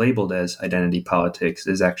what's labeled as identity politics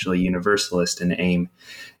is actually universalist in aim,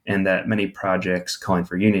 and that many projects calling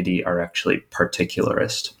for unity are actually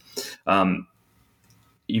particularist. I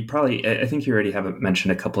think you already have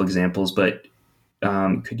mentioned a couple examples, but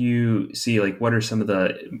could you see like what are some of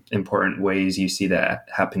the important ways you see that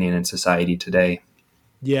happening in society today?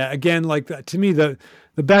 Yeah, again, like to me, the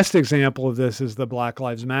best example of this is the Black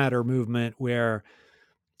Lives Matter movement, where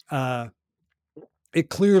uh, it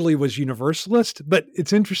clearly was universalist. But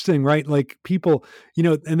it's interesting, right? Like people,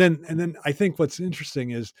 and then I think what's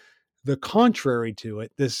interesting is the contrary to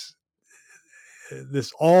it. This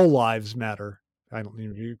all lives matter. I don't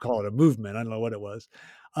even you call it a movement. I don't know what it was.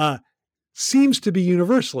 Uh, Seems to be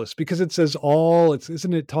universalist because it says all.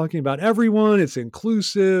 Isn't it talking about everyone? It's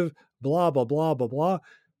inclusive. Blah blah blah blah blah.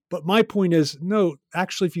 But my point is, no,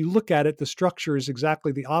 actually, if you look at it, the structure is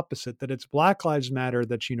exactly the opposite, that it's Black Lives Matter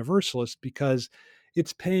that's universalist because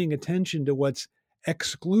it's paying attention to what's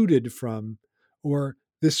excluded from or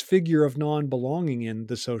this figure of non-belonging in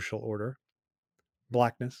the social order,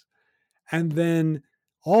 blackness. And then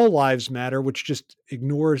all lives matter, which just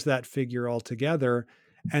ignores that figure altogether.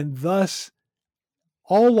 And thus,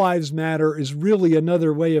 all lives matter is really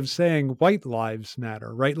another way of saying white lives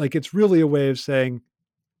matter, right? Like it's really a way of saying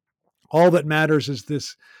All that matters is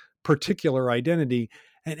this particular identity,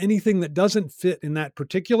 and anything that doesn't fit in that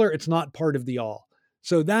particular, it's not part of the all.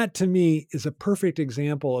 So that to me is a perfect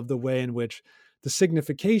example of the way in which the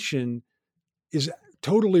signification is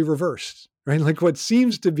totally reversed, right? Like what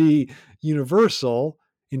seems to be universal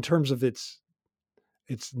in terms of its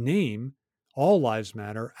name, all lives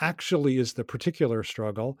matter, actually is the particular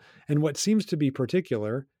struggle. And what seems to be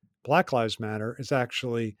particular, Black Lives Matter, is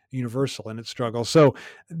actually universal in its struggle. So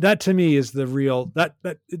that to me is the real, that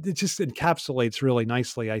it just encapsulates really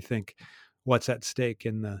nicely, I think, what's at stake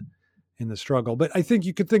in the struggle. But I think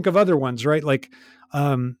you could think of other ones, right? Like,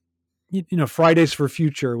 Fridays for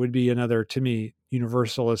Future would be another, to me,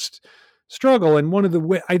 universalist struggle. And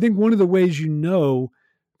I think one of the ways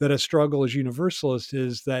that a struggle is universalist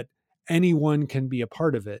is that anyone can be a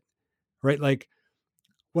part of it, right? Like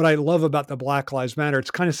what I love about the Black Lives Matter, it's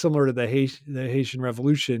kind of similar to the Haitian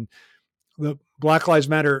Revolution. The Black Lives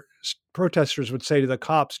Matter protesters would say to the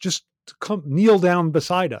cops, just come kneel down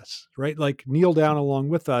beside us, right? Like kneel down along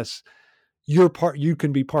with us. You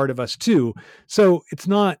can be part of us too. So it's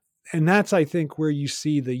not, and that's, I think, where you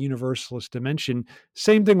see the universalist dimension.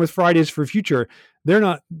 Same thing with Fridays for Future. They're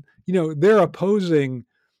not, they're opposing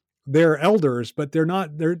their elders, but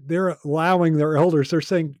they're allowing their elders. They're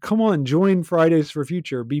saying, come on, join Fridays for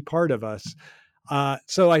Future, be part of us.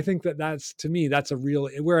 So I think that's, to me, that's a real,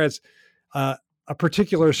 whereas a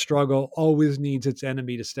particular struggle always needs its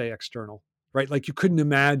enemy to stay external, right? Like you couldn't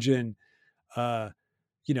imagine,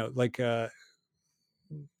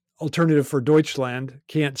 Alternative for Deutschland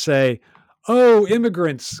can't say, oh,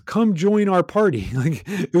 immigrants, come join our party. Like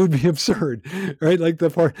it would be absurd, right? Like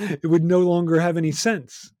it would no longer have any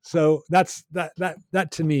sense. So that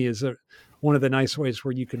to me is one of the nice ways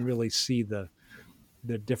where you can really see the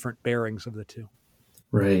different bearings of the two.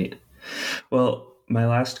 Right. Well, my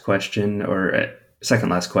last question, or second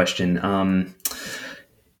last question,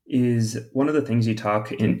 is one of the things you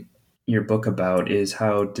talk in your book about is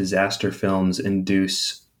how disaster films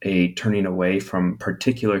induce a turning away from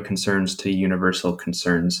particular concerns to universal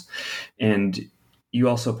concerns. And you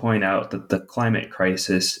also point out that the climate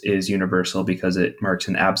crisis is universal because it marks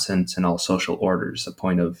an absence in all social orders, a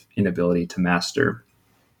point of inability to master.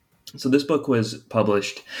 So this book was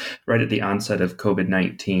published right at the onset of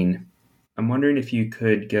COVID-19. I'm wondering if you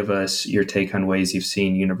could give us your take on ways you've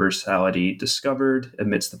seen universality discovered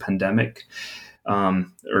amidst the pandemic,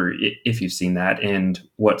 or if you've seen that, and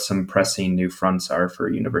what some pressing new fronts are for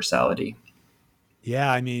universality.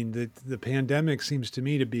 Yeah, I mean, the pandemic seems to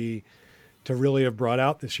me to really have brought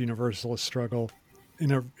out this universalist struggle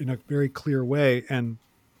in a very clear way. And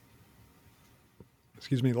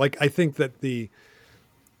excuse me, like I think that the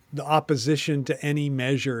opposition to any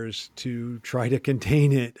measures to try to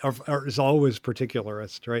contain it is always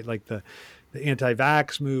particularist, right? Like the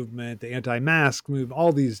anti-vax movement, the anti-mask movement,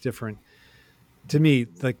 all these different, to me,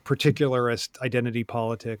 like particularist identity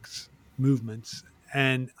politics movements.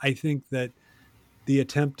 And I think that the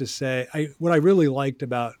attempt to say, what I really liked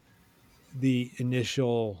about the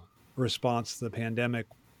initial response to the pandemic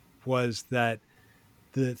was that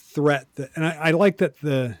the threat and I like that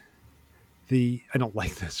I don't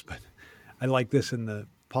like this, but I like this in the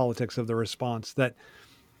politics of the response, that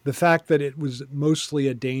the fact that it was mostly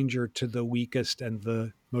a danger to the weakest and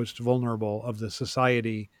the most vulnerable of the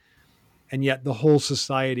society, and yet the whole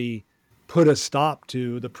society put a stop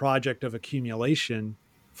to the project of accumulation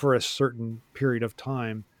for a certain period of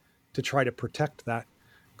time to try to protect that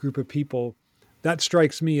group of people. That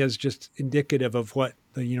strikes me as just indicative of what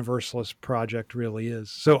the Universalist project really is.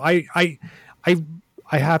 So I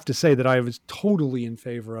have to say that I was totally in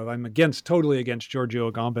favor of, I'm totally against Giorgio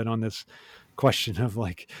Agamben on this question of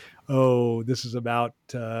like, oh, this is about,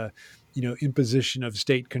 imposition of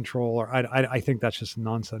state control, or I think that's just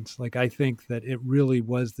nonsense. Like, I think that it really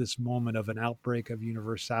was this moment of an outbreak of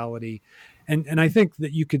universality. And I think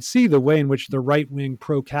that you could see the way in which the right-wing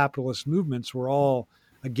pro-capitalist movements were all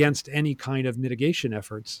against any kind of mitigation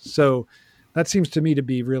efforts. So that seems to me to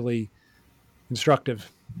be really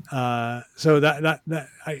instructive. So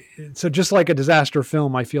just like a disaster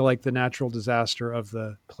film, I feel like the natural disaster of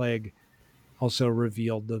the plague also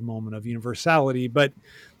revealed the moment of universality. But,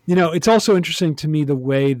 it's also interesting to me the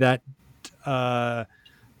way that,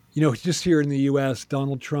 just here in the U.S.,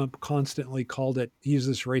 Donald Trump constantly called it, he used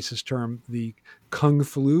this racist term, the Kung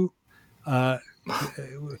flu.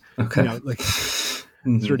 Okay. It's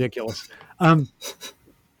ridiculous.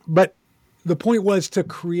 But the point was to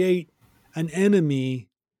create an enemy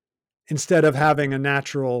instead of having a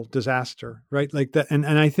natural disaster, right? Like that. And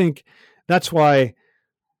I think that's why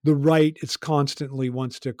the right is constantly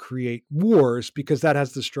wants to create wars, because that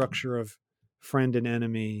has the structure of friend and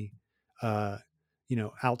enemy,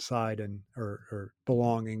 outside and or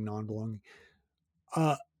belonging, non-belonging.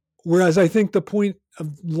 Whereas I think the point of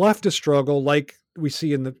leftist struggle, like we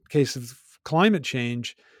see in the case of climate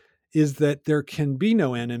change, is that there can be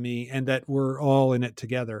no enemy and that we're all in it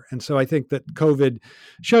together. And so I think that COVID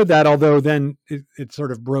showed that, although then it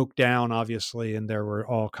sort of broke down, obviously, and there were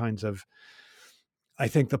all kinds of, I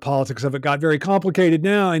think the politics of it got very complicated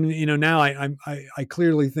now. And, now I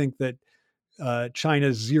clearly think that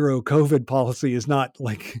China's zero COVID policy is not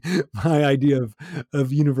like my idea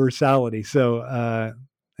of universality. So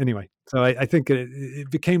anyway, so I think it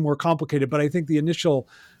became more complicated, but I think the initial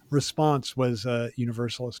response was a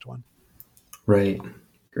universalist one. Right.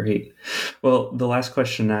 Great. Well, the last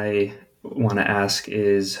question I want to ask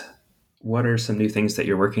is, what are some new things that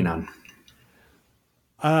you're working on?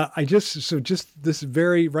 Just this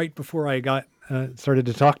very right before I got started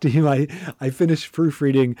to talk to you, I finished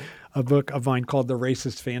proofreading a book of mine called The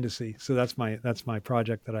Racist Fantasy. So that's my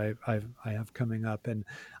project that I have coming up, and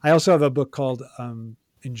I also have a book called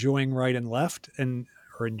Enjoying Right and Left,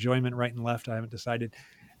 or Enjoyment Right and Left. I haven't decided,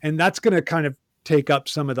 and that's going to kind of take up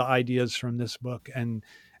some of the ideas from this book and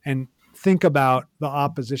think about the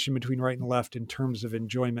opposition between right and left in terms of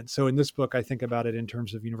enjoyment. So in this book, I think about it in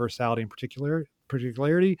terms of universality and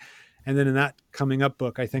particularity. And then in that coming up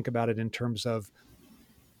book, I think about it in terms of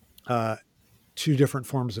two different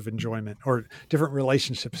forms of enjoyment or different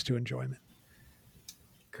relationships to enjoyment.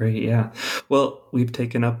 Great. Yeah. Well, we've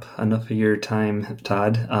taken up enough of your time,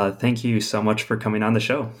 Todd. Thank you so much for coming on the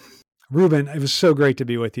show. Ruben, it was so great to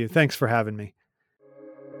be with you. Thanks for having me.